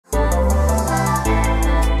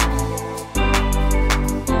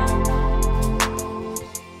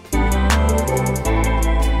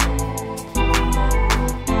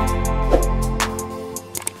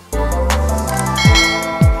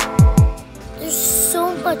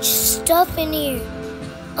much stuff in here.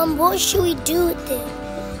 What should we do with it?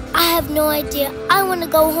 I have no idea. I want to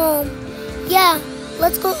go home. Yeah,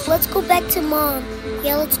 let's go back to Mom.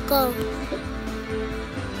 Yeah, let's go.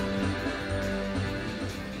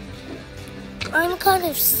 I'm kind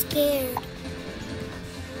of scared.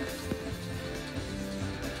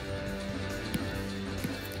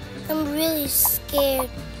 I'm really scared.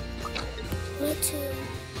 Me too.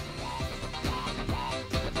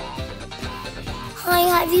 Hi,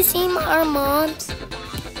 have you seen our moms?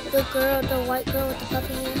 The white girl with the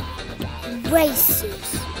puffy hair.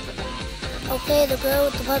 Racist. Okay, the girl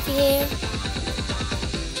with the puffy hair.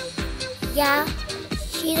 Yeah,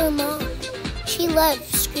 she's her mom. She left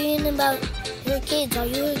screaming about her kids. Are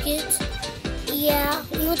you her kids? Yeah,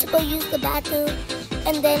 we went to go use the bathroom,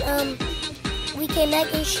 and then we came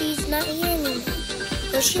back and she's not here anymore.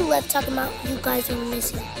 So she left talking about you guys are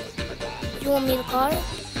missing. You want me to call her?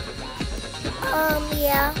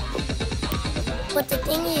 Yeah. But the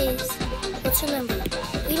thing is, what's your number?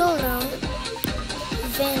 We don't know.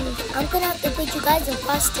 Then I'm gonna have to put you guys in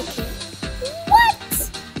foster care. What?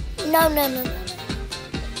 No.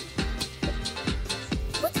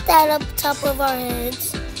 What's that up top of our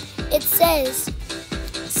heads? It says,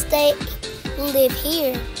 live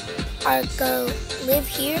here, or go live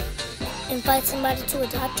here and find somebody to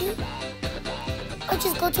adopt you. Or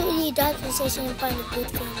just go to the adoption station and find a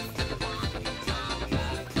good family.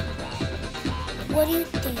 What do you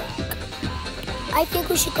think? I think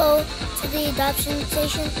we should go to the adoption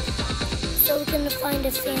station so we can find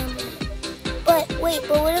a family. But what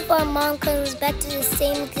if our mom comes back to the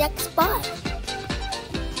same exact spot?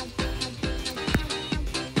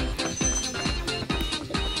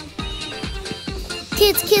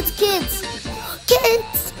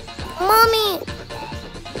 Kids! Mommy!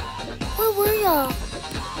 Where were y'all?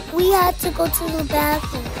 We had to go to the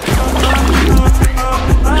bathroom.